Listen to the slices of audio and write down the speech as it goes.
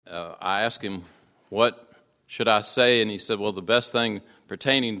I asked him, what should I say? And he said, well, the best thing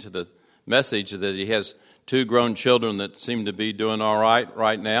pertaining to the message is that he has 2 grown children that seem to be doing all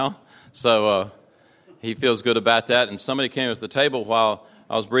right now. So he feels good about that. And somebody came to the table while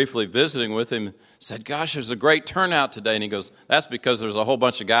I was briefly visiting with him, said, gosh, there's a great turnout today. And he goes, that's because there's a whole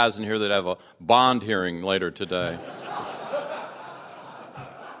bunch of guys in here that have a bond hearing later today.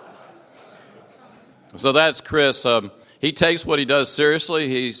 So that's Chris. He takes what he does seriously.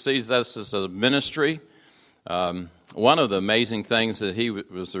 He sees this as a ministry. One of the amazing things that he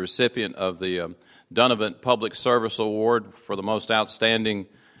was the recipient of the Donovan Public Service Award for the most outstanding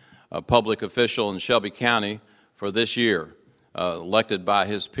public official in Shelby County for this year, elected by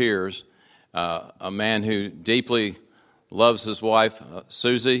his peers. A man who deeply loves his wife,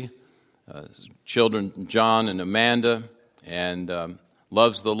 Susie, children John and Amanda, and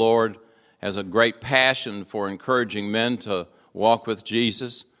loves the Lord, has a great passion for encouraging men to walk with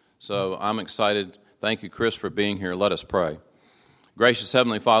Jesus. So I'm excited. Thank you, Chris, for being here. Let us pray. Gracious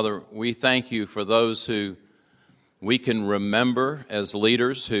Heavenly Father, we thank you for those who we can remember as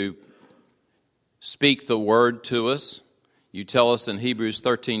leaders who speak the word to us. You tell us in Hebrews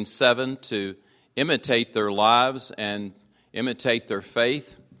 13:7 to imitate their lives and imitate their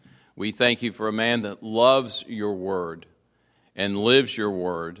faith. We thank you for a man that loves your word and lives your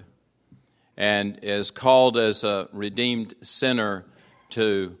word and is called as a redeemed sinner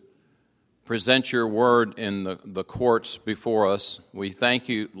to present your word in the courts before us. We thank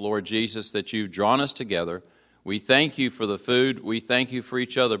you, Lord Jesus, that you've drawn us together. We thank you for the food. We thank you for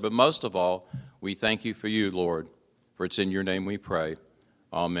each other. But most of all, we thank you for you, Lord. For it's in your name we pray.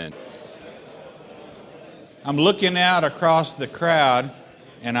 Amen. I'm looking out across the crowd,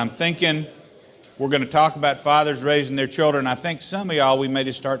 and I'm thinking we're going to talk about fathers raising their children. I think some of y'all, we may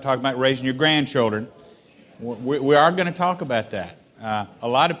just start talking about raising your grandchildren. We are going to talk about that. A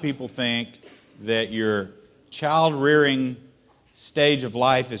lot of people think that your child-rearing stage of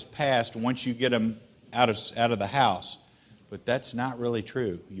life is past once you get them out of the house. But that's not really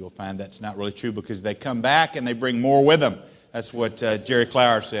true. You'll find that's not really true because they come back and they bring more with them. That's what Jerry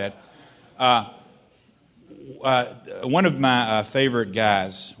Clower said. One of my favorite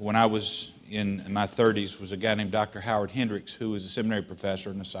guys when I was in my 30s was a guy named Dr. Howard Hendricks, who was a seminary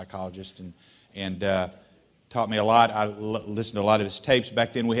professor and a psychologist and taught me a lot. I listened to a lot of his tapes.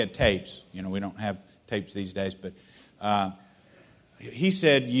 Back then we had tapes. You know, we don't have tapes these days. But he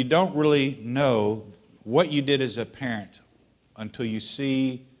said, you don't really know what you did as a parent until you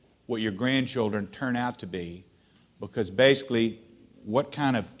see what your grandchildren turn out to be. Because basically, what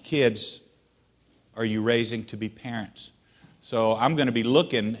kind of kids are you raising to be parents? So I'm going to be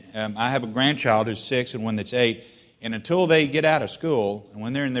looking. I have a grandchild who's 6 and one that's 8. And until they get out of school, and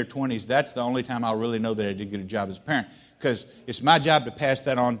when they're in their 20s, that's the only time I'll really know that I did a good job as a parent. Because it's my job to pass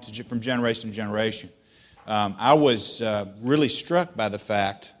that on from generation to generation. I was really struck by the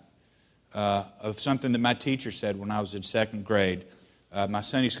fact of something that my teacher said when I was in 2nd grade, my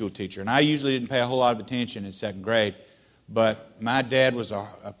Sunday school teacher. And I usually didn't pay a whole lot of attention in 2nd grade, but my dad was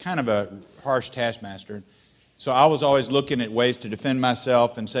a kind of a harsh taskmaster. So I was always looking at ways to defend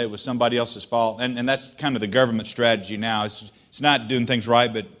myself and say it was somebody else's fault. And that's kind of the government strategy now. It's not doing things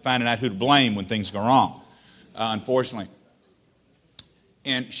right, but finding out who to blame when things go wrong, unfortunately.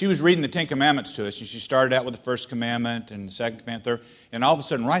 And she was reading the 10 Commandments to us, and she started out with the first commandment and the second commandment, third. And all of a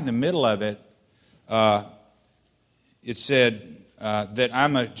sudden, right in the middle of it, it said that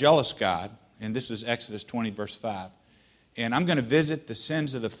I'm a jealous God. And this was Exodus 20, verse 5. And I'm going to visit the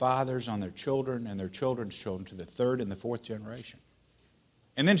sins of the fathers on their children and their children's children to the 3rd and the 4th generation.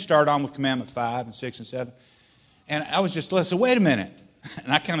 And then start on with Commandment 5 and 6 and 7. And I was just listening, wait a minute.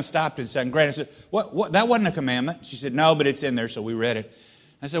 And I kind of stopped in 2nd grade. I said, what? That wasn't a commandment. She said, no, but it's in there, so we read it.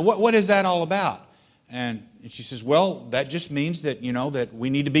 I said, what is that all about? And she says, well, that just means that, you know, that we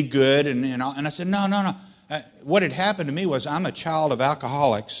need to be good. And I said, no. What had happened to me was I'm a child of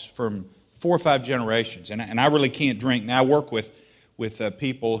alcoholics from 4 or 5 generations, and I really can't drink. Now, I work with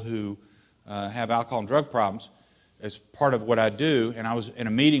people who have alcohol and drug problems as part of what I do, and I was in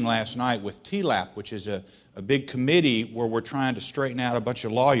a meeting last night with TLAP, which is a big committee where we're trying to straighten out a bunch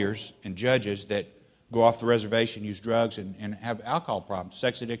of lawyers and judges that go off the reservation, use drugs, and have alcohol problems,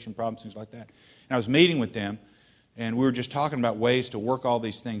 sex addiction problems, things like that. And I was meeting with them, and we were just talking about ways to work all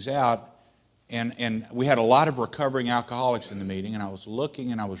these things out. And we had a lot of recovering alcoholics in the meeting, and I was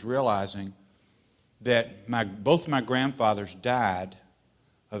looking and I was realizing that both of my grandfathers died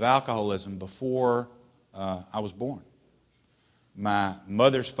of alcoholism before I was born. My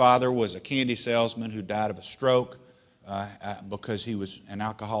mother's father was a candy salesman who died of a stroke because he was an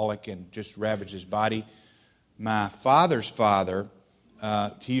alcoholic and just ravaged his body. My father's father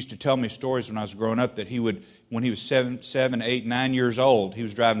he used to tell me stories when I was growing up that he would, when he was 7, 8, 9 years old, he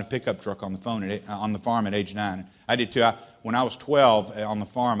was driving a pickup truck on the farm at age 9. I did too. When I was 12 on the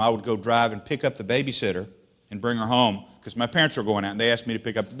farm, I would go drive and pick up the babysitter and bring her home because my parents were going out and they asked me to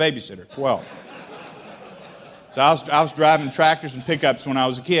pick up the babysitter at 12. So I was driving tractors and pickups when I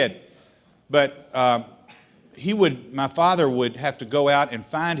was a kid. But my father would have to go out and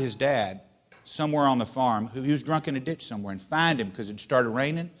find his dad somewhere on the farm. He was drunk in a ditch somewhere, and find him because it started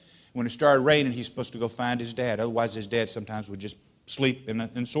raining. When it started raining, he's supposed to go find his dad. Otherwise, his dad sometimes would just sleep in a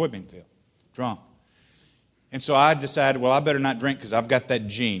soybean field, drunk. And so I decided, well, I better not drink because I've got that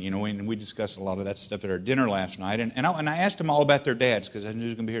gene, and we discussed a lot of that stuff at our dinner last night. And I asked them all about their dads because I knew he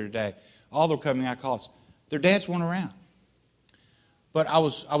was going to be here today. All the coming out calls. Their dads weren't around. But I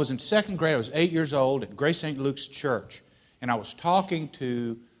was in second grade. I was 8 years old at Grace St. Luke's Church. And I was talking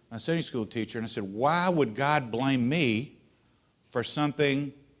to my Sunday school teacher, and I said, why would God blame me for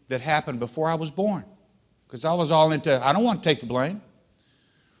something that happened before I was born? Because I was all into, I don't want to take the blame.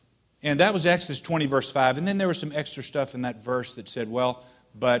 And that was Exodus 20, verse 5. And then there was some extra stuff in that verse that said, well,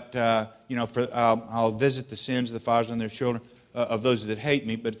 but, I'll visit the sins of the fathers and their children, of those that hate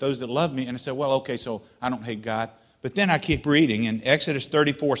me, but those that love me. And I said, well, okay, so I don't hate God. But then I keep reading in Exodus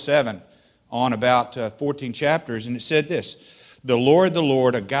 34:7 on about 14 chapters, and it said this, the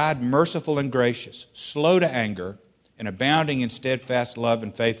Lord, a God merciful and gracious, slow to anger, and abounding in steadfast love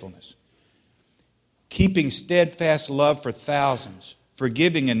and faithfulness, keeping steadfast love for thousands,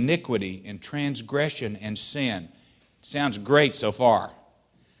 forgiving iniquity and transgression and sin. Sounds great so far.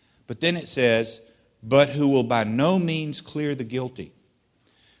 But then it says, but who will by no means clear the guilty,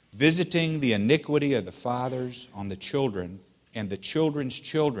 visiting the iniquity of the fathers on the children and the children's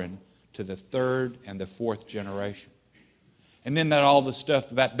children to the third and the fourth generation. And then all the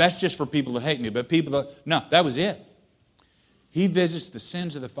stuff about, that's just for people that hate me, but no, that was it. He visits the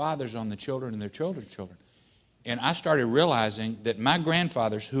sins of the fathers on the children and their children's children. And I started realizing that my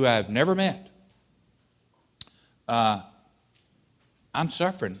grandfathers, who I have never met, I'm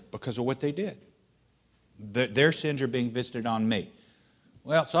suffering because of what they did. Their sins are being visited on me.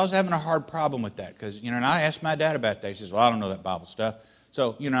 Well, so I was having a hard problem with that because, and I asked my dad about that. He says, well, I don't know that Bible stuff.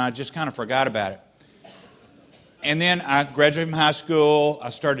 So, I just kind of forgot about it. And then I graduated from high school. I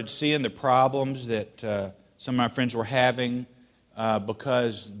started seeing the problems that some of my friends were having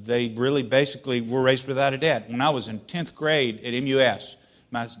because they really basically were raised without a dad. When I was in 10th grade at MUS,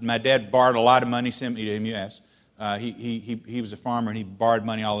 my dad borrowed a lot of money, sent me to MUS. He was a farmer and he borrowed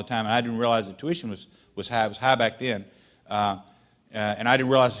money all the time. And I didn't realize the tuition was high. It was high back then. And I didn't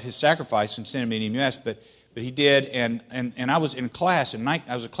realize his sacrifice in sending me to MUS, but he did. And I was in class. I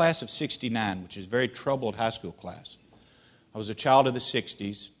was a class of 69, which is a very troubled high school class. I was a child of the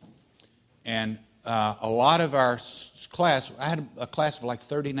 60s. And a lot of our class, I had a class of like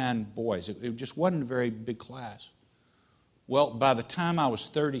 39 boys. It just wasn't a very big class. Well, by the time I was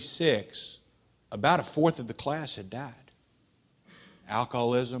 36, about a fourth of the class had died.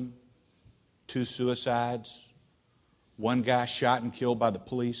 Alcoholism, 2 suicides, 1 guy shot and killed by the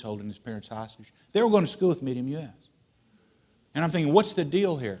police holding his parents hostage. They were going to school with me at MUS. And I'm thinking, what's the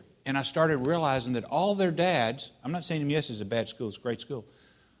deal here? And I started realizing that all their dads, I'm not saying MUS is a bad school, it's a great school,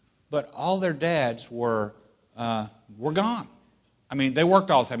 but all their dads were gone. I mean, they worked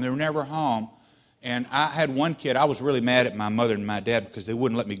all the time. They were never home. And I had one kid, I was really mad at my mother and my dad because they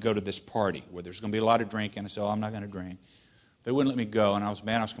wouldn't let me go to this party where there's going to be a lot of drinking. I said, I'm not going to drink. They wouldn't let me go, and I was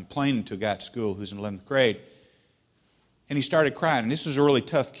mad. I was complaining to a guy at school who's in 11th grade. And he started crying. And this was a really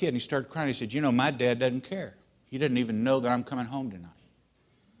tough kid. And he started crying. He said, my dad doesn't care. He doesn't even know that I'm coming home tonight.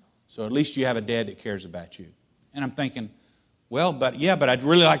 So at least you have a dad that cares about you. And I'm thinking, well, but I'd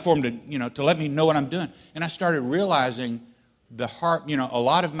really like for him to, to let me know what I'm doing. And I started realizing the heart, a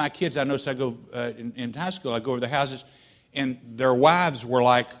lot of my kids, I noticed I go in high school, I go over their houses, and their wives were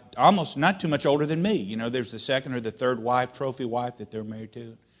like almost not too much older than me. There's the second or the third wife, trophy wife that they're married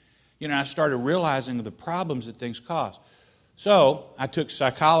to. I started realizing the problems that things cause. So I took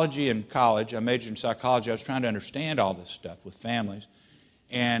psychology in college. I majored in psychology. I was trying to understand all this stuff with families.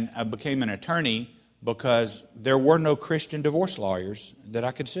 And I became an attorney because there were no Christian divorce lawyers that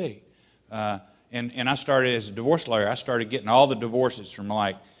I could see. And I started as a divorce lawyer. I started getting all the divorces from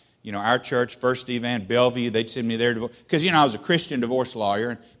our church, First Evan, Bellevue. They'd send me their divorce. Because, I was a Christian divorce lawyer.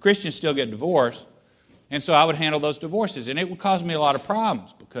 And Christians still get divorced. And so I would handle those divorces. And it would cause me a lot of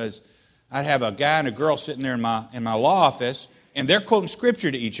problems because I'd have a guy and a girl sitting there in my law office, and they're quoting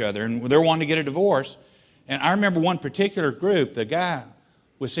Scripture to each other, and they're wanting to get a divorce. And I remember one particular group, the guy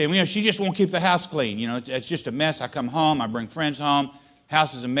was saying, she just won't keep the house clean. It's just a mess. I come home, I bring friends home,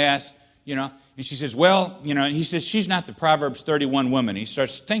 house is a mess. And she says, well, and he says, she's not the Proverbs 31 woman. He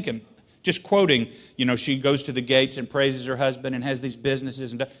starts thinking, just quoting, she goes to the gates and praises her husband and has these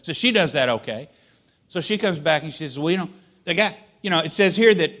businesses. So she does that okay. So she comes back and she says, well, the guy, it says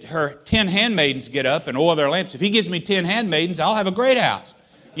here that her 10 handmaidens get up and oil their lamps. If he gives me 10 handmaidens, I'll have a great house.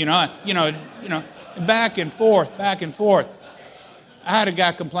 Back and forth. I had a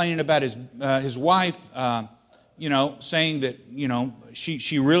guy complaining about his wife, saying that,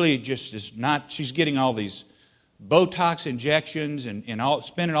 she really just is not, she's getting all these Botox injections and all,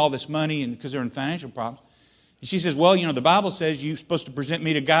 spending all this money because they're in financial problems. And she says, well, the Bible says you're supposed to present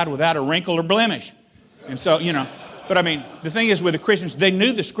me to God without a wrinkle or blemish. And so, but I mean, the thing is with the Christians, they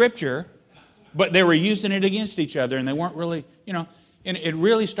knew the Scripture, but they were using it against each other, and they weren't really, and it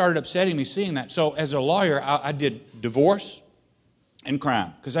really started upsetting me seeing that. So as a lawyer, I did divorce and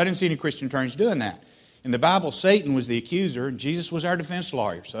crime, because I didn't see any Christian attorneys doing that. In the Bible, Satan was the accuser, and Jesus was our defense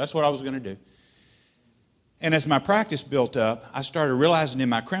lawyer, so that's what I was going to do. And as my practice built up, I started realizing in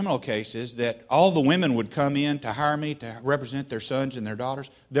my criminal cases that all the women would come in to hire me to represent their sons and their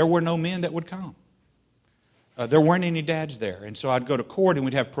daughters. There were no men that would come. There weren't any dads there. And so I'd go to court and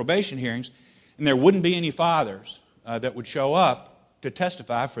we'd have probation hearings, and there wouldn't be any fathers that would show up to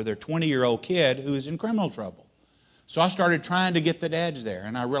testify for their 20-year-old kid who is in criminal trouble. So I started trying to get the dads there,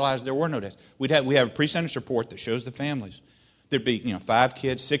 and I realized there were no dads. We have a pre-sentence report that shows the families. There'd be 5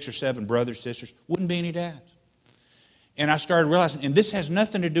 kids, 6 or 7 brothers, sisters. Wouldn't be any dads. And I started realizing, and this has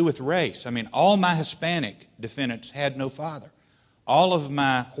nothing to do with race. I mean, all my Hispanic defendants had no father. All of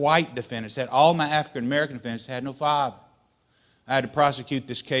my white defendants all my African American defendants had no father. I had to prosecute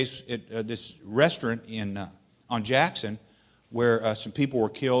this case at this restaurant on Jackson, where some people were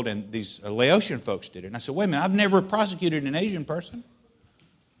killed, and these Laotian folks did it. And I said, wait a minute, I've never prosecuted an Asian person.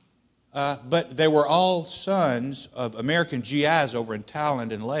 But they were all sons of American GIs over in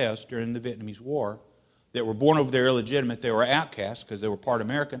Thailand and Laos during the Vietnamese War that were born over there illegitimate. They were outcasts because they were part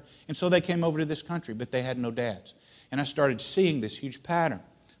American. And so they came over to this country, but they had no dads. And I started seeing this huge pattern.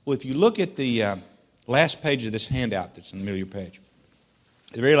 Well, if you look at the last page of this handout that's in the middle of your page,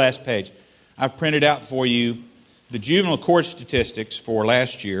 the very last page, I've printed out for you the juvenile court statistics for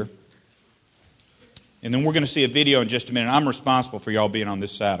last year. And then we're going to see a video in just a minute. I'm responsible for y'all being on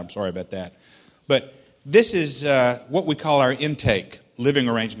this side. I'm sorry about that. But this is what we call our intake, living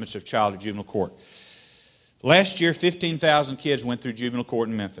arrangements of child or juvenile court. Last year, 15,000 kids went through juvenile court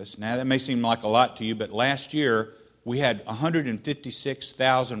in Memphis. Now, that may seem like a lot to you, but last year we had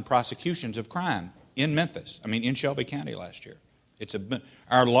 156,000 prosecutions of crime in Memphis. In Shelby County last year.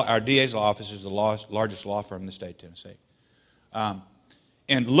 Our DA's office is the largest law firm in the state of Tennessee.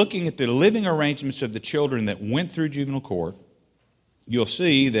 And looking at the living arrangements of the children that went through juvenile court, you'll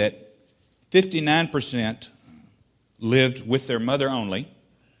see that 59% lived with their mother only.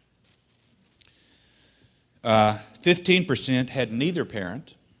 15% had neither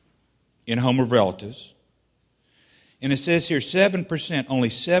parent in home of relatives. And it says here only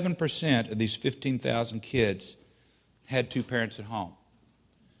 7% of these 15,000 kids had 2 parents at home.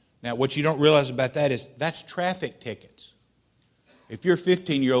 Now, what you don't realize about that is that's traffic tickets. If your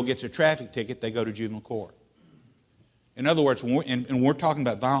 15-year-old gets a traffic ticket, they go to juvenile court. In other words, when we're talking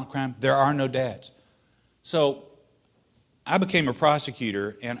about violent crime, there are no dads. So I became a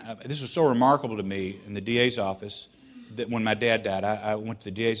prosecutor, and this was so remarkable to me in the DA's office that when my dad died, I went to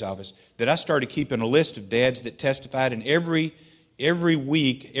the DA's office, that I started keeping a list of dads that testified, and every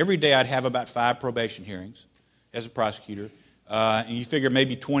week, every day I'd have about 5 probation hearings as a prosecutor. And you figure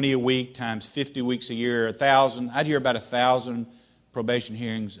maybe 20 a week times 50 weeks a year, 1,000. I'd hear about 1,000 probation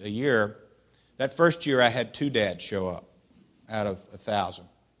hearings a year. That first year I had 2 dads show up out of 1,000.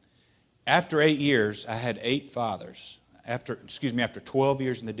 After 8 years, I had 8 fathers. After 12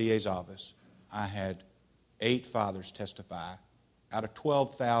 years in the DA's office, I had 8 fathers testify out of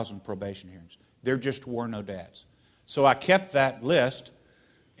 12,000 probation hearings. There just were no dads. So I kept that list,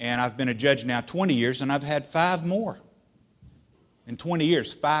 and I've been a judge now 20 years, and I've had 5 more. In 20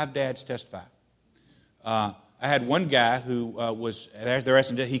 years, 5 dads testify. I had one guy who was,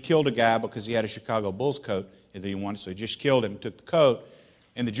 he killed a guy because he had a Chicago Bulls coat that he wanted, so he just killed him, took the coat,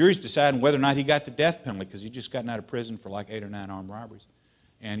 and the jury's deciding whether or not he got the death penalty because he'd just gotten out of prison for like 8 or 9 armed robberies,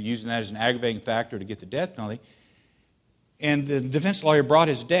 and using that as an aggravating factor to get the death penalty. And the defense lawyer brought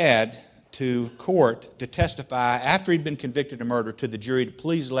his dad to court to testify after he'd been convicted of murder to the jury to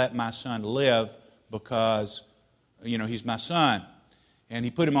please let my son live because, he's my son. And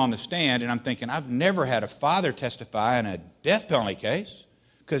he put him on the stand, and I'm thinking, I've never had a father testify in a death penalty case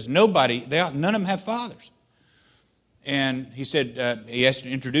because none of them have fathers. And he said, he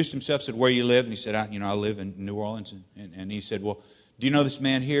introduced himself, said, where you live? And he said, I live in New Orleans. And he said, well, do you know this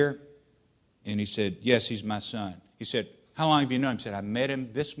man here? And he said, yes, he's my son. He said, how long have you known him? He said, I met him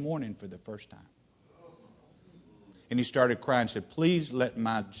this morning for the first time. And he started crying and said, please let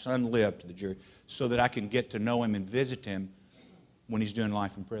my son live, to the jury, so that I can get to know him and visit him when he's doing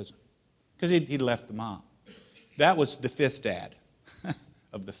life in prison. Because he left the mom. That was the fifth dad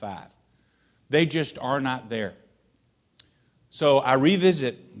of the five. They just are not there. So I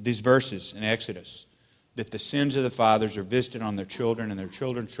revisit these verses in Exodus, that the sins of the fathers are visited on their children and their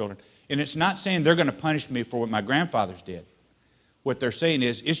children's children. And it's not saying they're going to punish me for what my grandfathers did. What they're saying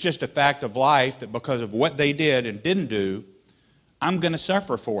is, it's just a fact of life that because of what they did and didn't do, I'm going to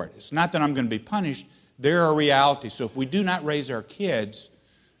suffer for it. It's not that I'm going to be punished. They're a reality. So if we do not raise our kids,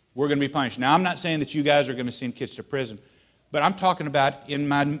 we're going to be punished. Now, I'm not saying that you guys are going to send kids to prison, but I'm talking about in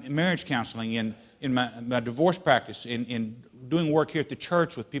my marriage counseling, in my divorce practice, in doing work here at the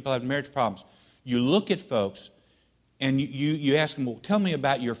church with people having marriage problems. You look at folks and you ask them, well, tell me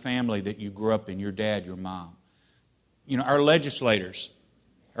about your family that you grew up in, your dad, your mom. You know, our legislators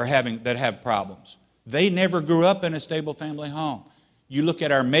that have problems. They never grew up in a stable family home. You look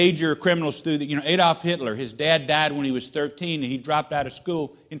at our major criminals through the, Adolf Hitler, his dad died when he was 13 and he dropped out of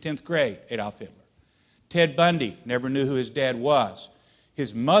school in 10th grade, Adolf Hitler. Ted Bundy never knew who his dad was.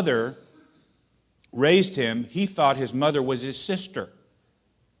 His mother raised him. He thought his mother was his sister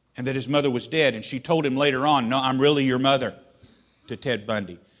and that his mother was dead. And she told him later on, no, I'm really your mother, to Ted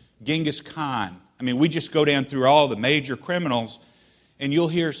Bundy. Genghis Khan. I mean, we just go down through all the major criminals and you'll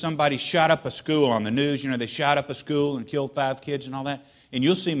hear somebody shot up a school on the news. They shot up a school and killed 5 kids and all that. And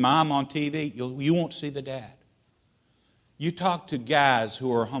you'll see mom on TV. You won't see the dad. You talk to guys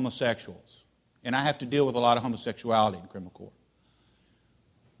who are homosexuals, and I have to deal with a lot of homosexuality in criminal court.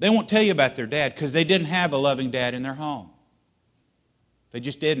 They won't tell you about their dad because they didn't have a loving dad in their home. They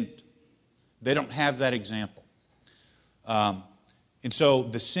just didn't. They don't have that example. And so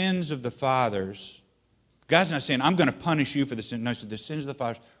the sins of the fathers, God's not saying, I'm going to punish you for the sin. No, so the sins of the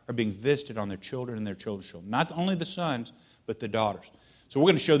fathers are being visited on their children and their children's children. Not only the sons, but the daughters. So we're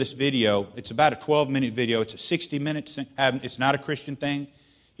going to show this video. It's about a 12-minute video. It's a 60-minute thing. It's not a Christian thing.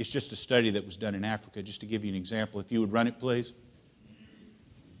 It's just a study that was done in Africa, just to give you an example. If you would run it, please.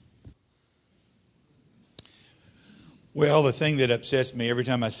 Well, the thing that upsets me every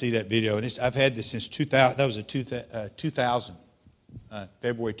time I see that video, and I've had this since 2000. That was a 2000,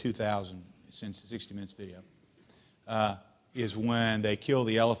 February 2000, since the 60 Minutes video, is when they kill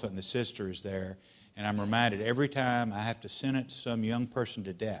the elephant and the sister is there. And I'm reminded every time I have to sentence some young person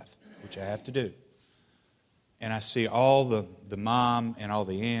to death, which I have to do, and I see all the mom and all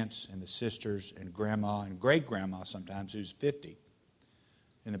the aunts and the sisters and grandma and great-grandma sometimes who's 50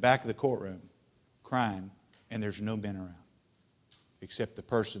 in the back of the courtroom crying, and there's no men around except the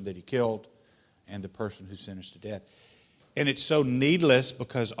person that he killed and the person who's sentenced to death. And it's so needless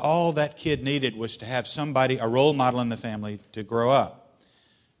because all that kid needed was to have somebody, a role model in the family, to grow up.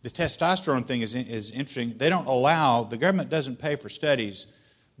 The testosterone thing is interesting. They don't allow, the government doesn't pay for studies,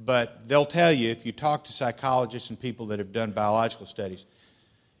 but they'll tell you, if you talk to psychologists and people that have done biological studies,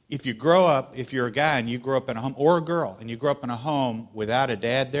 if you grow up, if you're a guy and you grow up in a home, or a girl, and you grow up in a home without a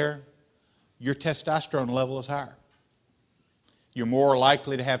dad there, your testosterone level is higher. You're more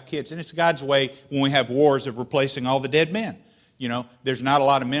likely to have kids. And it's God's way when we have wars of replacing all the dead men. There's not a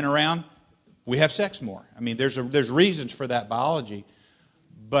lot of men around. We have sex more. I mean, there's reasons for that biology.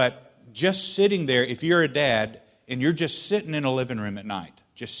 But just sitting there, if you're a dad and you're just sitting in a living room at night,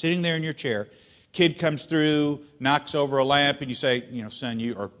 just sitting there in your chair, kid comes through, knocks over a lamp, and you say, son,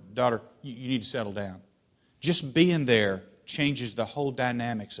 or daughter, you need to settle down. Just being there changes the whole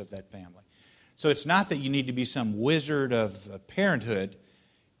dynamics of that family. So it's not that you need to be some wizard of parenthood.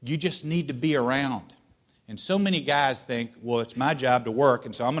 You just need to be around. And so many guys think, well, it's my job to work,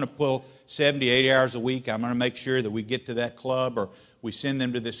 and so I'm going to pull 70, 80 hours a week. I'm going to make sure that we get to that club, or we send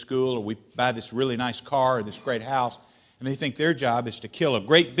them to this school, or we buy this really nice car or this great house. And they think their job is to kill a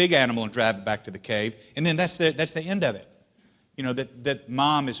great big animal and drive it back to the cave. And then that's the end of it. That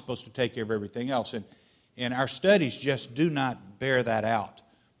mom is supposed to take care of everything else. And our studies just do not bear that out.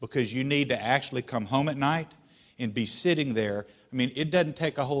 Because you need to actually come home at night and be sitting there. I mean, it doesn't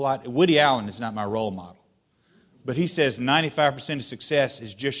take a whole lot. Woody Allen is not my role model. But he says 95% of success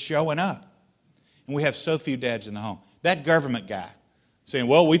is just showing up. And we have so few dads in the home. That government guy saying,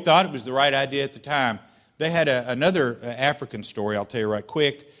 well, we thought it was the right idea at the time. They had another African story, I'll tell you right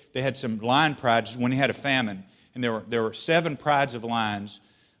quick. They had some lion prides when he had a famine. And there were 7 prides of lions,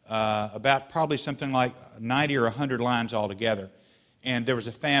 about probably something like 90 or 100 lions altogether. And there was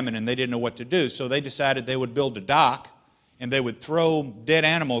a famine, and they didn't know what to do. So they decided they would build a dock, and they would throw dead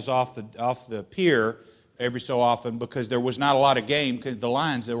animals off the pier every so often because there was not a lot of game because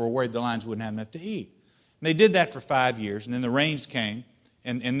they were worried the lions wouldn't have enough to eat. And they did that for 5 years, and then the rains came,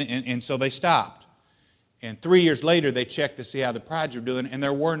 and so they stopped. And 3 years later, they checked to see how the prides were doing, and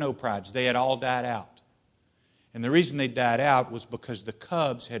there were no prides. They had all died out. And the reason they died out was because the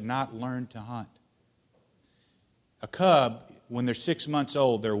cubs had not learned to hunt. A cub, when they're 6 months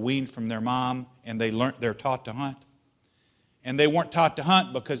old, they're weaned from their mom, and they're taught to hunt. And they weren't taught to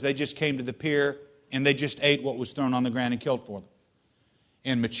hunt because they just came to the pier and they just ate what was thrown on the ground and killed for them.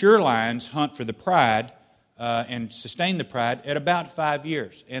 And mature lions hunt for the pride and sustain the pride at about 5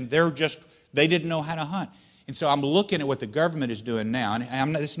 years. And they didn't know how to hunt. And so I'm looking at what the government is doing now.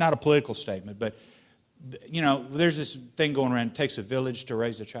 And it's not a political statement, but there's this thing going around, it takes a village to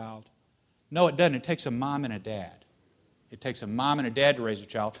raise a child. No, it doesn't. It takes a mom and a dad. It takes a mom and a dad to raise a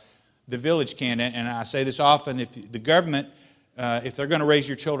child. The village can, and I say this often, if the government, if they're going to raise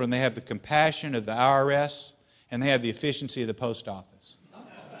your children, they have the compassion of the IRS and they have the efficiency of the post office.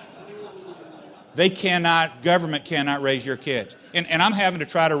 Government cannot raise your kids. And I'm having to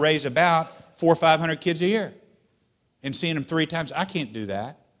try to raise about 400 or 500 kids a year and seeing them 3 times. I can't do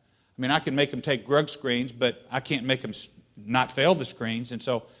that. I mean, I can make them take drug screens, but I can't make them not fail the screens. And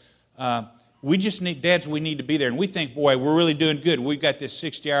so we just need, dads, we need to be there. And we think, boy, we're really doing good. We've got this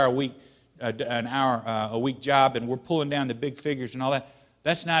 60-hour a week, an hour a week job, and we're pulling down the big figures and all that.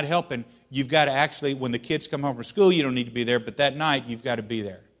 That's not helping. You've got to actually, when the kids come home from school, you don't need to be there, but that night you've got to be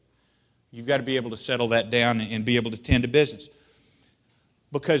there. You've got to be able to settle that down and be able to tend to business.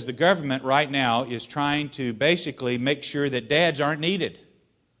 Because the government right now is trying to basically make sure that dads aren't needed.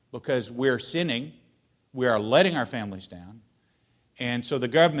 Because we're sinning, we are letting our families down, and so the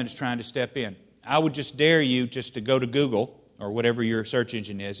government is trying to step in. I would just dare you just to go to Google or whatever your search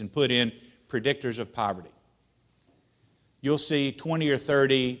engine is and put in predictors of poverty. You'll see 20 or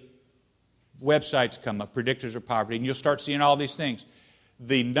 30 websites come up, predictors of poverty, and you'll start seeing all these things.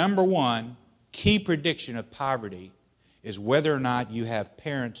 The number one key prediction of poverty is whether or not you have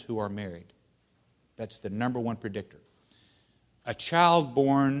parents who are married. That's the number one predictor. A child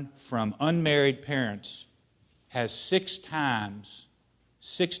born from unmarried parents has 6 times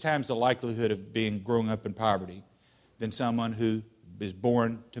the likelihood of growing up in poverty than someone who is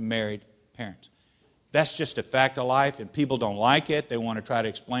born to married parents. That's just a fact of life, and people don't like it. They want to try to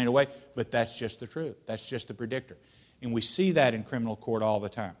explain it away, but that's just the truth. That's just the predictor. And we see that in criminal court all the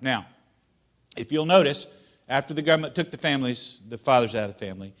time. Now, if you'll notice, after the government took the fathers out of the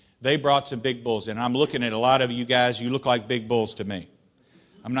family, they brought some big bulls in. I'm looking at a lot of you guys, you look like big bulls to me.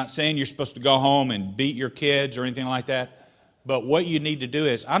 I'm not saying you're supposed to go home and beat your kids or anything like that, but what you need to do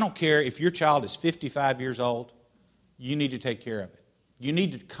is, I don't care if your child is 55 years old, you need to take care of it. You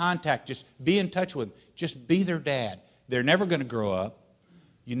need to just be in touch with them. Just be their dad. They're never going to grow up.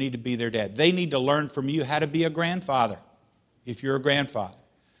 You need to be their dad. They need to learn from you how to be a grandfather, if you're a grandfather.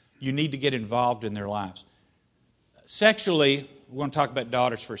 You need to get involved in their lives. Sexually, we're going to talk about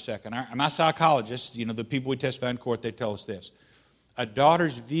daughters for a second. My psychologists, the people we testify in court, they tell us this. A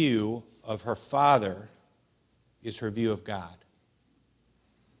daughter's view of her father is her view of God.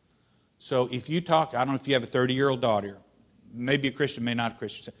 So if you talk, I don't know if you have a 30-year-old daughter, maybe a Christian, maybe not a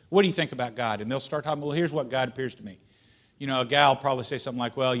Christian, say, what do you think about God? And they'll start talking, well, here's what God appears to me. A gal will probably say something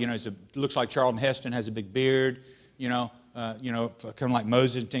like, well, it looks like Charlton Heston has a big beard, kind of like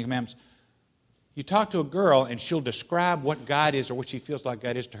Moses and Ten Commandments. You talk to a girl and she'll describe what God is or what she feels like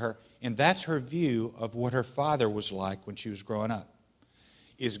God is to her, and that's her view of what her father was like when she was growing up.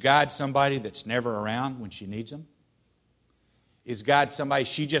 Is God somebody that's never around when she needs him? Is God somebody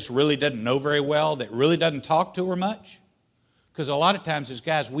she just really doesn't know very well, that really doesn't talk to her much? Because a lot of times as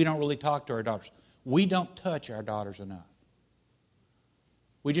guys, we don't really talk to our daughters. We don't touch our daughters enough.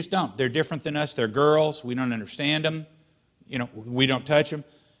 We just don't. They're different than us. They're girls. We don't understand them. We don't touch them.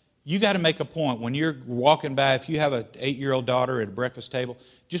 You got to make a point when you're walking by, if you have an 8-year-old daughter at a breakfast table,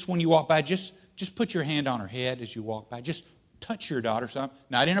 just when you walk by, just put your hand on her head as you walk by. Just touch your daughter something,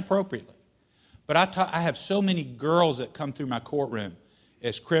 not inappropriately. But I have so many girls that come through my courtroom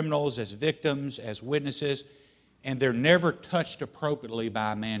as criminals, as victims, as witnesses, and they're never touched appropriately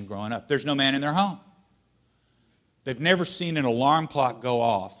by a man growing up. There's no man in their home. They've never seen an alarm clock go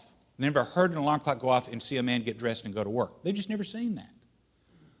off, never heard an alarm clock go off and see a man get dressed and go to work. They've just never seen that.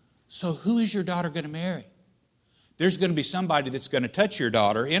 So who is your daughter going to marry? There's going to be somebody that's going to touch your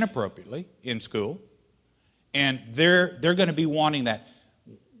daughter inappropriately in school, and they're going to be wanting that.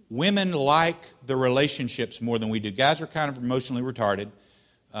 Women like the relationships more than we do. Guys are kind of emotionally retarded.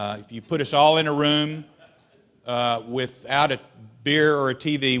 If you put us all in a room without a beer or a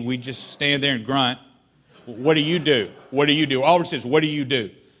TV, we just stand there and grunt. What do you do? What do you do? Oliver says, what do you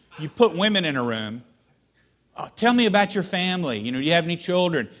do? You put women in a room, Tell me about your family. Do you have any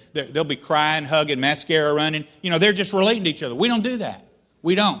children? They'll be crying, hugging, mascara running. They're just relating to each other. We don't do that.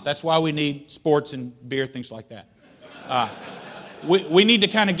 We don't. That's why we need sports and beer, things like that. We need to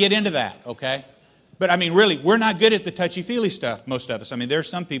kind of get into that, okay? But, really, we're not good at the touchy-feely stuff, most of us. There are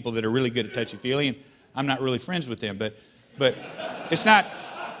some people that are really good at touchy-feely, and I'm not really friends with them. But it's not,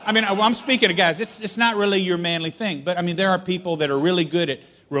 I'm speaking to guys. It's not really your manly thing. But, there are people that are really good at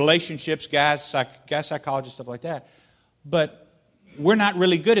relationships, guys psychologists, stuff like that. But we're not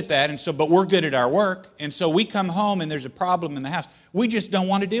really good at that, but we're good at our work. And so we come home and there's a problem in the house. We just don't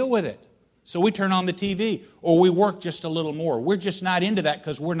want to deal with it. So we turn on the TV or we work just a little more. We're just not into that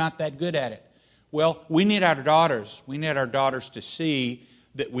because we're not that good at it. Well, we need our daughters. We need our daughters to see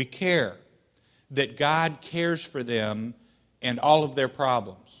that we care, that God cares for them and all of their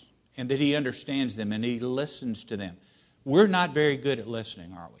problems, and that He understands them and He listens to them. We're not very good at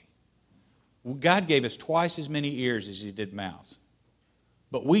listening, are we? God gave us twice as many ears as He did mouths.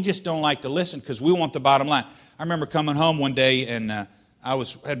 But we just don't like to listen because we want the bottom line. I remember coming home one day and I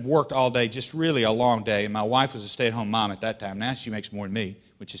had worked all day, just really a long day, and my wife was a stay-at-home mom at that time. Now she makes more than me,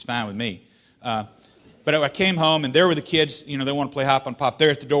 which is fine with me. But I came home, and there were the kids. They want to play hop on pop.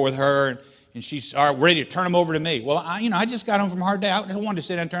 They're at the door with her, and she's ready to turn them over to me. Well, I just got home from a hard day. I wanted to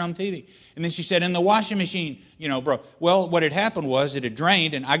sit down and turn on the TV. And then she said, in the washing machine, broke. Well, what had happened was it had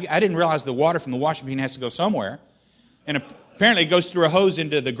drained, and I didn't realize the water from the washing machine has to go somewhere. And apparently it goes through a hose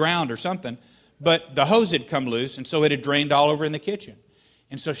into the ground or something. But the hose had come loose, and so it had drained all over in the kitchen.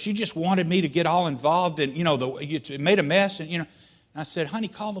 And so she just wanted me to get all involved, and it made a mess. And I said, honey,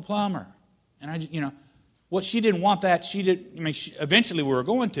 call the plumber. And what she didn't want that. Eventually we were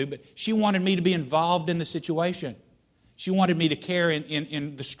going to, but she wanted me to be involved in the situation. She wanted me to care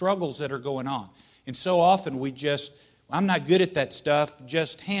in the struggles that are going on. And so often I'm not good at that stuff,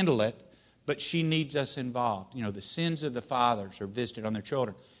 just handle it. But she needs us involved. The sins of the fathers are visited on their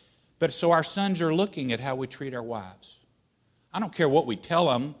children. But so our sons are looking at how we treat our wives. I don't care what we tell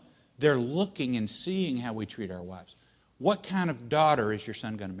them. They're looking and seeing how we treat our wives. What kind of daughter is your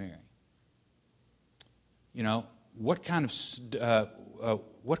son going to marry? What kind of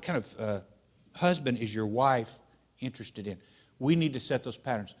husband is your wife interested in? We need to set those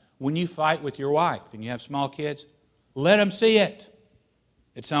patterns. When you fight with your wife and you have small kids, let them see it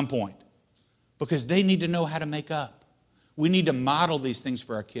at some point, because they need to know how to make up. We need to model these things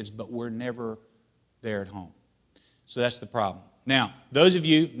for our kids, but we're never there at home. So that's the problem. Now, those of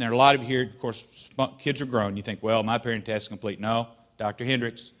you, and there are a lot of you here, of course, kids are grown. You think, well, my parenting test is complete. No, Dr.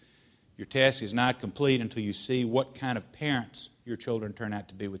 Hendricks, your test is not complete until you see what kind of parents your children turn out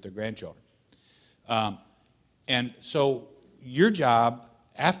to be with their grandchildren. And so your job,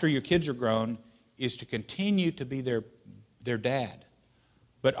 after your kids are grown, is to continue to be their dad,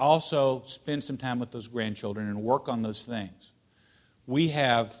 but also spend some time with those grandchildren and work on those things.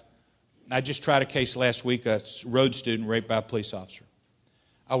 I just tried a case last week, a Rhodes student raped by a police officer.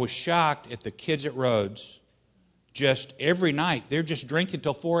 I was shocked at the kids at Rhodes. Just every night, they're just drinking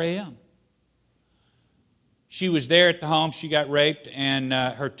till 4 a.m. She was there at the home. She got raped, and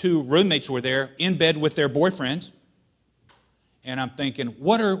her two roommates were there in bed with their boyfriends. And I'm thinking,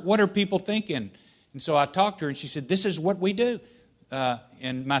 what are people thinking? And so I talked to her, and she said, this is what we do.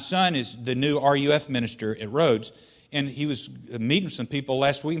 And my son is the new RUF minister at Rhodes. And he was meeting some people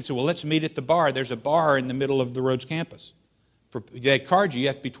last week and said, well, let's meet at the bar. There's a bar in the middle of the Rhodes campus. They card you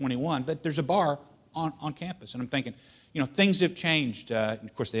have to be 21, but there's a bar on campus. And I'm thinking, things have changed.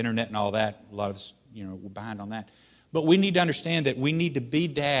 Of course, the internet and all that, a lot of us, we're behind on that. But we need to understand that we need to be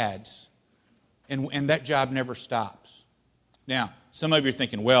dads, and that job never stops. Now, some of you are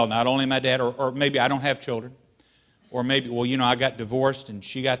thinking, well, not only my dad, or maybe I don't have children. Or maybe, I got divorced and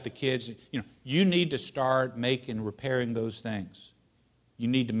she got the kids. You need to start repairing those things. You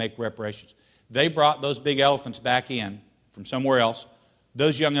need to make reparations. They brought those big elephants back in from somewhere else.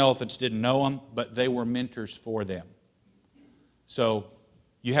 Those young elephants didn't know them, but they were mentors for them. So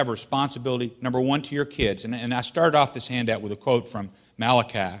you have a responsibility, number one, to your kids. And I started off this handout with a quote from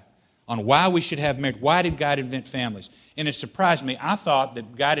Malachi on why we should have marriage. Why did God invent families? And it surprised me. I thought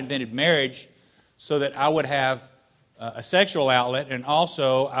that God invented marriage so that I would have a sexual outlet, and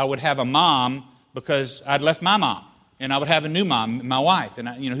also I would have a mom because I'd left my mom, and I would have a new mom, my wife, and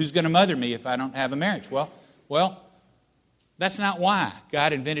who's going to mother me if I don't have a marriage? Well, that's not why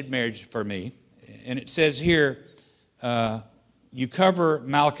God invented marriage for me. And it says here, you cover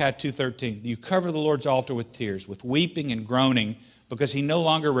Malachi 2:13. You cover the Lord's altar with tears, with weeping and groaning, because He no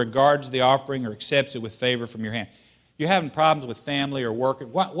longer regards the offering or accepts it with favor from your hand. You're having problems with family or work.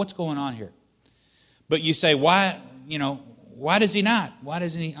 What's going on here? But you say, why does He not? Why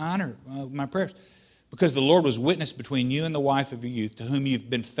doesn't He honor my prayers? Because the Lord was witness between you and the wife of your youth, to whom you've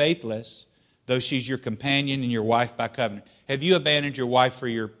been faithless, though she's your companion and your wife by covenant. Have you abandoned your wife for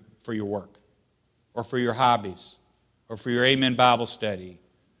your work? Or for your hobbies? Or for your Amen Bible study?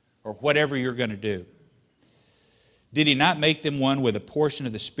 Or whatever you're going to do? Did He not make them one with a portion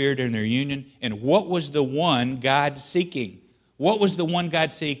of the Spirit in their union? And what was the one God seeking? What was the one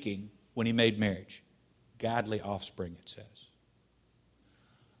God seeking when He made marriage? Godly offspring, it says.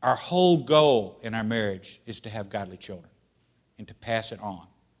 Our whole goal in our marriage is to have godly children and to pass it on.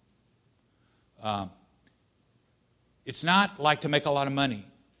 It's not like to make a lot of money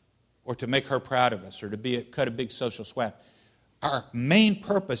or to make her proud of us or to cut a big social swag. Our main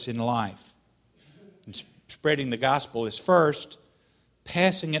purpose in life in spreading the gospel is first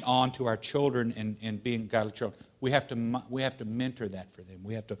passing it on to our children and being godly children. We have to mentor that for them.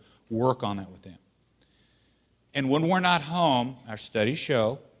 We have to work on that with them. And when we're not home, our studies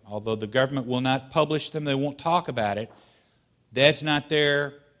show, although the government will not publish them, they won't talk about it, Dad's not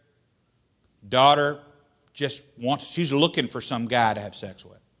there. Daughter she's looking for some guy to have sex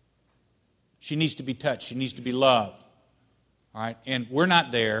with. She needs to be touched. She needs to be loved. All right? And we're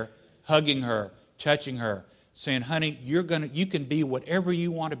not there hugging her, touching her, saying, honey, you can be whatever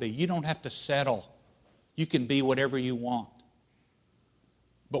you want to be. You don't have to settle. You can be whatever you want.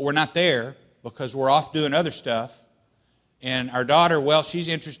 But we're not there because we're off doing other stuff. And our daughter, well, she's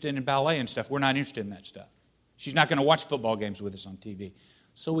interested in ballet and stuff. We're not interested in that stuff. She's not going to watch football games with us on TV.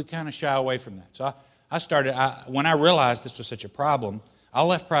 So we kind of shy away from that. So when I realized this was such a problem, I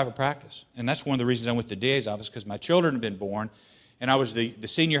left private practice. And that's one of the reasons I went to the DA's office, because my children had been born. And I was the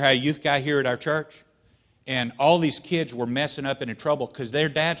senior high youth guy here at our church. And all these kids were messing up and in trouble because their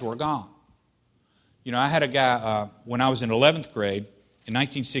dads were gone. You know, I had a guy, when I was in 11th grade, in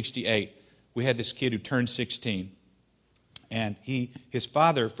 1968, we had this kid who turned 16. And his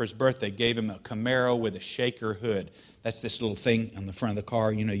father, for his birthday, gave him a Camaro with a shaker hood. That's this little thing on the front of the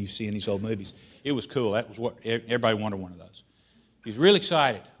car, you see in these old movies. It was cool. That was what everybody wanted, one of those. He was really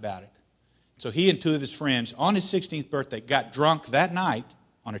excited about it. So he and two of his friends, on his 16th birthday, got drunk that night,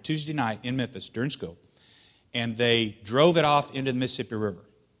 on a Tuesday night in Memphis during school. And they drove it off into the Mississippi River.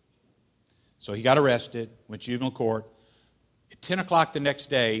 So he got arrested, went to juvenile court. At 10 o'clock the next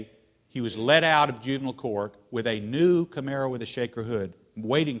day, he was let out of juvenile court with a new Camaro with a shaker hood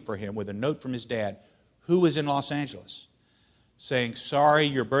waiting for him with a note from his dad, who was in Los Angeles, saying, sorry,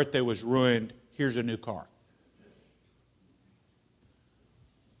 your birthday was ruined. Here's a new car.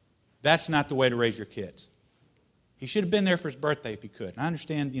 That's not the way to raise your kids. He should have been there for his birthday if he could. And I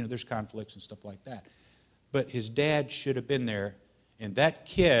understand, there's conflicts and stuff like that. But his dad should have been there. And that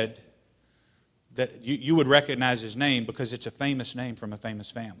kid, that you would recognize his name because it's a famous name from a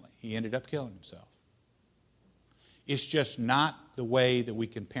famous family. He ended up killing himself. It's just not the way that we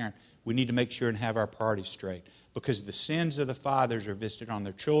can parent. We need to make sure and have our priorities straight, because the sins of the fathers are visited on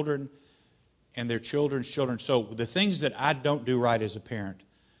their children and their children's children. So the things that I don't do right as a parent,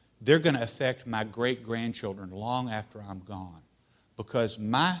 they're going to affect my great-grandchildren long after I'm gone, because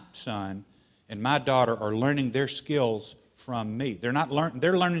my son and my daughter are learning their skills from me. They're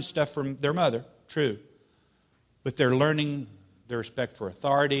learning stuff from their mother, true, but they're learning their respect for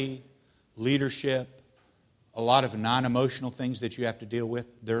authority, leadership, a lot of non-emotional things that you have to deal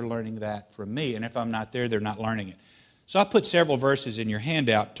with. They're learning that from me, and if I'm not there, they're not learning it. So I put several verses in your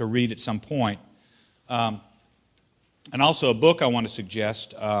handout to read at some point. And also a book I want to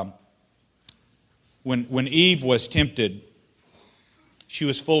suggest. When Eve was tempted, she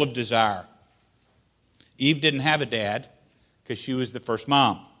was full of desire. Eve didn't have a dad because she was the first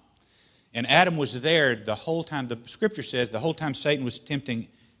mom. And Adam was there the whole time. The Scripture says the whole time Satan was tempting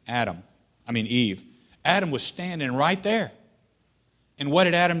Eve. Adam was standing right there. And what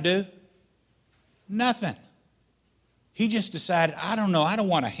did Adam do? Nothing. He just decided, I don't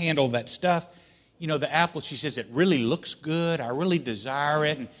want to handle that stuff. The apple, she says, it really looks good. I really desire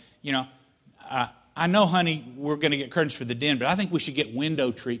it. And, I know, honey, we're going to get curtains for the den, but I think we should get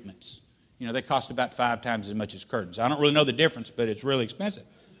window treatments. They cost about 5 times as much as curtains. I don't really know the difference, but it's really expensive.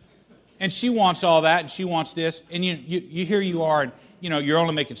 And she wants all that, and she wants this. And here you are, and you're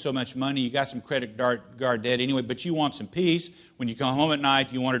only making so much money. You got some credit card debt anyway, but you want some peace. When you come home at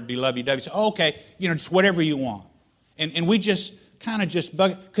night, you want her to be lovey-dovey. So, okay, just whatever you want. And we just kind of just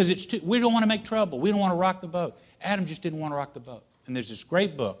bug it, because we don't want to make trouble. We don't want to rock the boat. Adam just didn't want to rock the boat. And there's this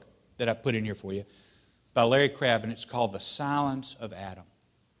great book that I put in here for you by Larry Crabb, and it's called The Silence of Adam.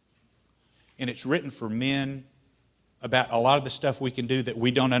 And it's written for men about a lot of the stuff we can do that we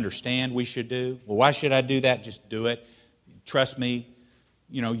don't understand we should do. Well, why should I do that? Just do it. Trust me,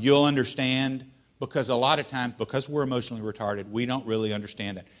 you'll understand, because a lot of times, because we're emotionally retarded, we don't really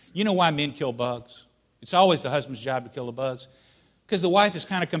understand that. You know why men kill bugs? It's always the husband's job to kill the bugs. Because the wife is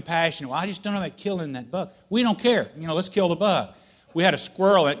kind of compassionate. Well, I just don't know about killing that bug. We don't care. Let's kill the bug. We had a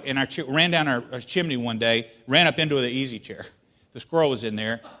squirrel in our ran down our chimney one day, ran up into the easy chair. The squirrel was in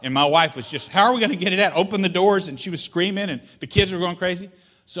there, and my wife was just, how are we going to get it out? Open the doors, and she was screaming, and the kids were going crazy.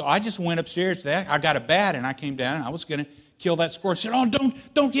 So I just went upstairs to that. I got a bat, and I came down, and I was going to kill that squirrel. She said, oh,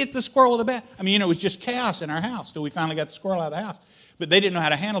 don't get the squirrel with a bat. It was just chaos in our house till we finally got the squirrel out of the house. But they didn't know how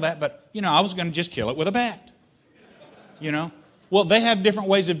to handle that, but, I was going to just kill it with a bat. Well, they have different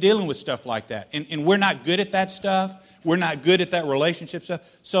ways of dealing with stuff like that, and we're not good at that stuff. We're not good at that relationship stuff.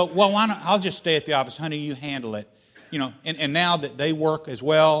 So, why not? I'll just stay at the office. Honey, you handle it. And now that they work as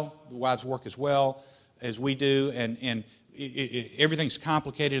well, the wives work as well as we do, and everything's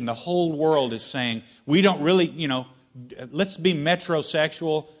complicated, and the whole world is saying, we don't really, let's be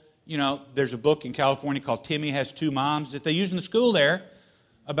metrosexual. There's a book in California called Timmy Has Two Moms that they use in the school there,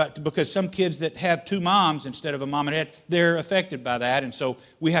 because some kids that have two moms instead of a mom and dad, they're affected by that, and so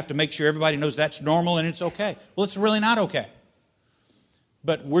we have to make sure everybody knows that's normal and it's okay. Well, it's really not okay.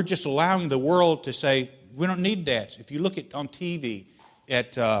 But we're just allowing the world to say, we don't need dads. If you look on TV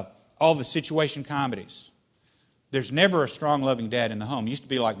at all the situation comedies, there's never a strong, loving dad in the home. It used to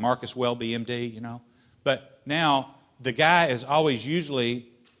be like Marcus Welby, MD, But now the guy is always usually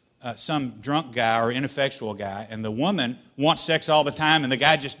some drunk guy or ineffectual guy, and the woman wants sex all the time, and the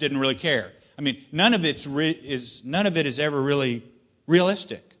guy just didn't really care. None of it is ever really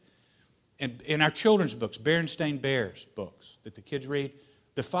realistic. And in our children's books, Berenstain Bears books that the kids read,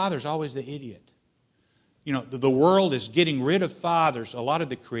 the father's always the idiot. The world is getting rid of fathers. A lot of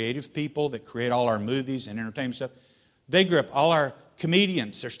the creative people that create all our movies and entertainment stuff, they grew up, all our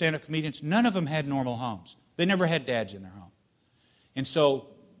comedians, they're stand-up comedians, none of them had normal homes. They never had dads in their home. And so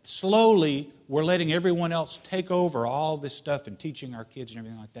slowly, we're letting everyone else take over all this stuff and teaching our kids and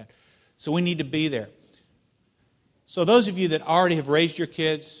everything like that. So we need to be there. So those of you that already have raised your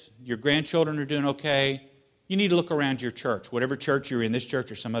kids, your grandchildren are doing okay, you need to look around your church, whatever church you're in, this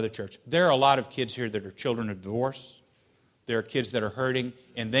church or some other church. There are a lot of kids here that are children of divorce. There are kids that are hurting,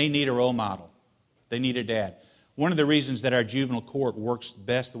 and they need a role model. They need a dad. One of the reasons that our juvenile court works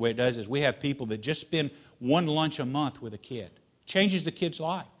best the way it does is we have people that just spend one lunch a month with a kid. Changes the kid's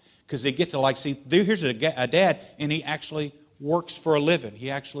life because they get to see, here's a dad, and he actually works for a living.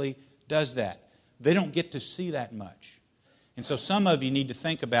 He actually does that. They don't get to see that much. And so some of you need to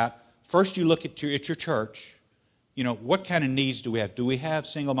think about, first you look at your church, what kind of needs do we have? Do we have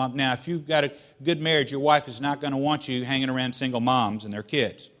single moms? Now, if you've got a good marriage, your wife is not going to want you hanging around single moms and their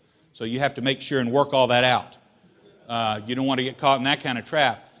kids. So you have to make sure and work all that out. You don't want to get caught in that kind of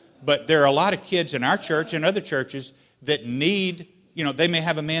trap. But there are a lot of kids in our church and other churches that need, they may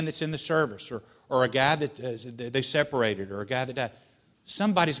have a man that's in the service or a guy that they separated or a guy that died.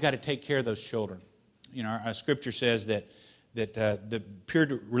 Somebody's got to take care of those children. Our scripture says that the pure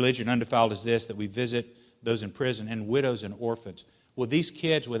religion undefiled is this, that we visit those in prison and widows and orphans. Well, these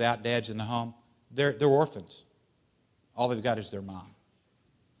kids without dads in the home, they're orphans. All they've got is their mom.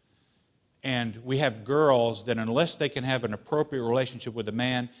 And we have girls that unless they can have an appropriate relationship with a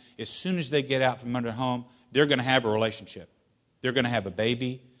man, as soon as they get out from under home, they're going to have a relationship. They're going to have a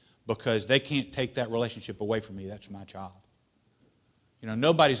baby because they can't take that relationship away from me. That's my child.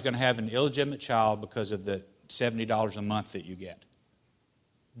 Nobody's going to have an illegitimate child because of the $70 a month that you get.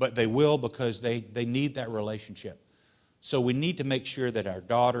 But they will because they need that relationship. So we need to make sure that our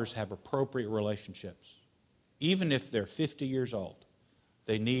daughters have appropriate relationships. Even if they're 50 years old,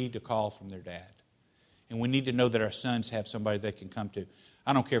 they need a call from their dad. And we need to know that our sons have somebody they can come to.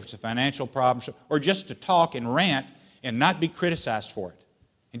 I don't care if it's a financial problem or just to talk and rant and not be criticized for it.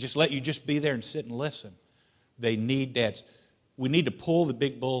 And just let you just be there and sit and listen. They need dads. We need to pull the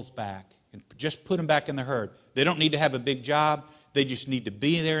big bulls back and just put them back in the herd. They don't need to have a big job. They just need to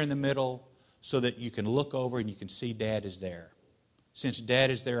be there in the middle so that you can look over and you can see Dad is there. Since Dad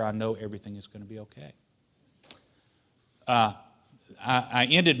is there, I know everything is going to be okay. I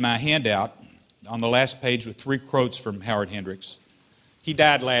ended my handout on the last page with 3 quotes from Howard Hendricks. He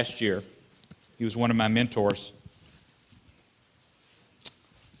died last year. He was one of my mentors.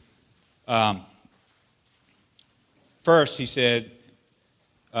 First, he said,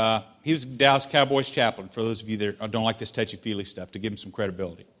 he was Dallas Cowboys chaplain, for those of you that don't like this touchy-feely stuff, to give him some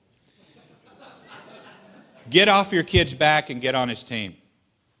credibility. Get off your kid's back and get on his team.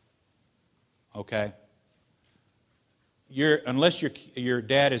 Okay? Unless your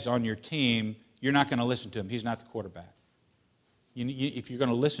dad is on your team, you're not going to listen to him. He's not the quarterback. If you're going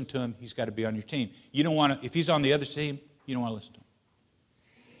to listen to him, he's got to be on your team. You don't want to. If he's on the other team, you don't want to listen to him.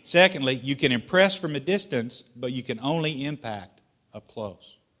 Secondly, you can impress from a distance, but you can only impact up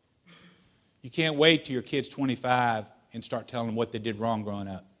close. You can't wait till your kid's 25 and start telling them what they did wrong growing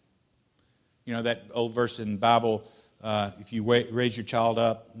up. You know that old verse in the Bible, if you raise your child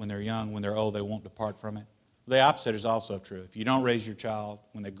up when they're young, when they're old, they won't depart from it. The opposite is also true. If you don't raise your child,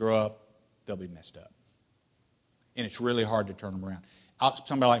 when they grow up, they'll be messed up. And it's really hard to turn them around.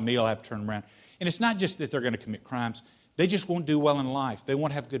 Somebody like me will have to turn them around. And it's not just that they're going to commit crimes. They just won't do well in life. They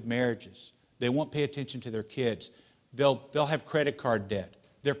won't have good marriages. They won't pay attention to their kids. They'll have credit card debt.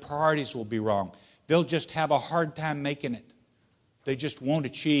 Their priorities will be wrong. They'll just have a hard time making it. They just won't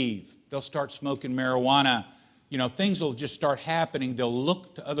achieve. They'll start smoking marijuana. You know, things will just start happening. They'll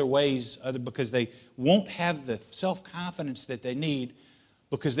look to other ways because they won't have the self-confidence that they need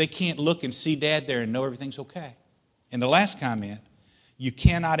because they can't look and see Dad there and know everything's okay. And the last comment, you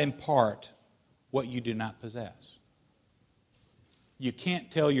cannot impart what you do not possess. You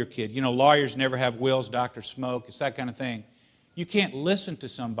can't tell your kid, you know, lawyers never have wills, doctors smoke, it's that kind of thing. You can't listen to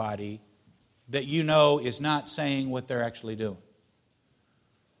somebody that you know is not saying what they're actually doing.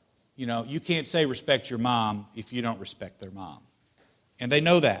 You know, you can't say respect your mom if you don't respect their mom. And they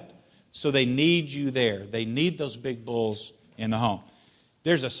know that. So they need you there. They need those big bulls in the home.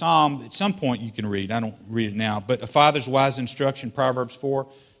 There's a psalm at some point you can read. I don't read it now. But a father's wise instruction, Proverbs 4.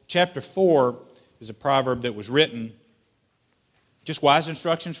 Chapter 4 is a proverb that was written, just wise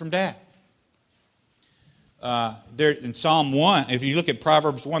instructions from Dad. There in Psalm 1, if you look at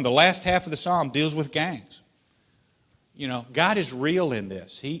Proverbs 1, the last half of the psalm deals with gangs. You know, God is real in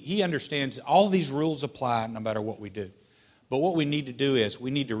this. He understands all these rules apply no matter what we do. But what we need to do is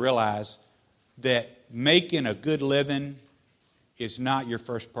we need to realize that making a good living is not your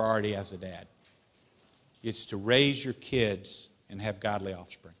first priority as a dad. It's to raise your kids and have godly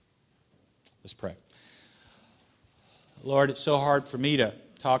offspring. Let's pray. Lord, it's so hard for me to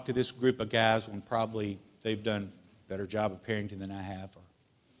talk to this group of guys when probably they've done a better job of parenting than I have. Or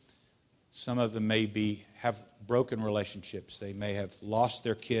some of them may have broken relationships. They may have lost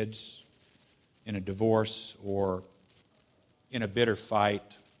their kids in a divorce or in a bitter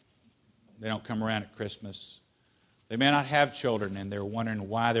fight. They don't come around at Christmas. They may not have children and they're wondering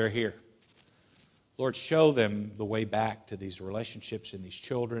why they're here. Lord, show them the way back to these relationships and these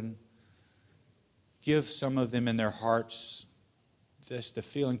children. Give some of them in their hearts this, the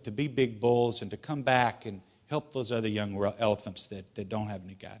feeling to be big bulls and to come back and help those other young elephants that don't have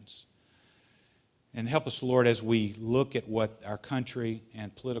any guidance. And help us, Lord, as we look at what our country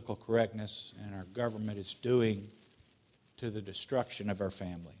and political correctness and our government is doing to the destruction of our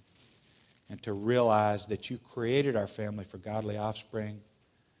family. And to realize that you created our family for godly offspring,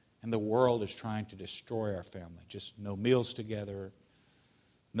 and the world is trying to destroy our family. Just no meals together,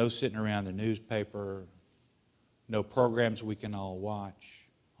 no sitting around the newspaper, no programs we can all watch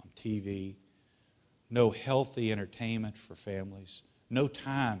on TV, no healthy entertainment for families, no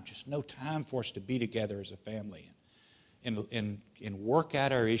time, just no time for us to be together as a family and work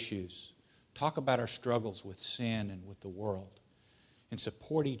out our issues, talk about our struggles with sin and with the world, and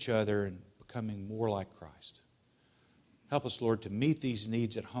support each other and becoming more like Christ. Help us, Lord, to meet these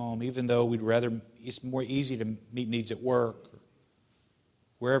needs at home, even though it's more easy to meet needs at work or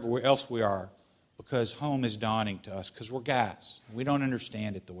wherever else we are, because home is daunting to us, because we're guys. We don't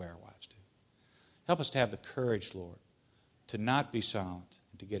understand it the way our wives do. Help us to have the courage, Lord, to not be silent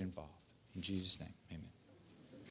and to get involved. In Jesus' name, amen.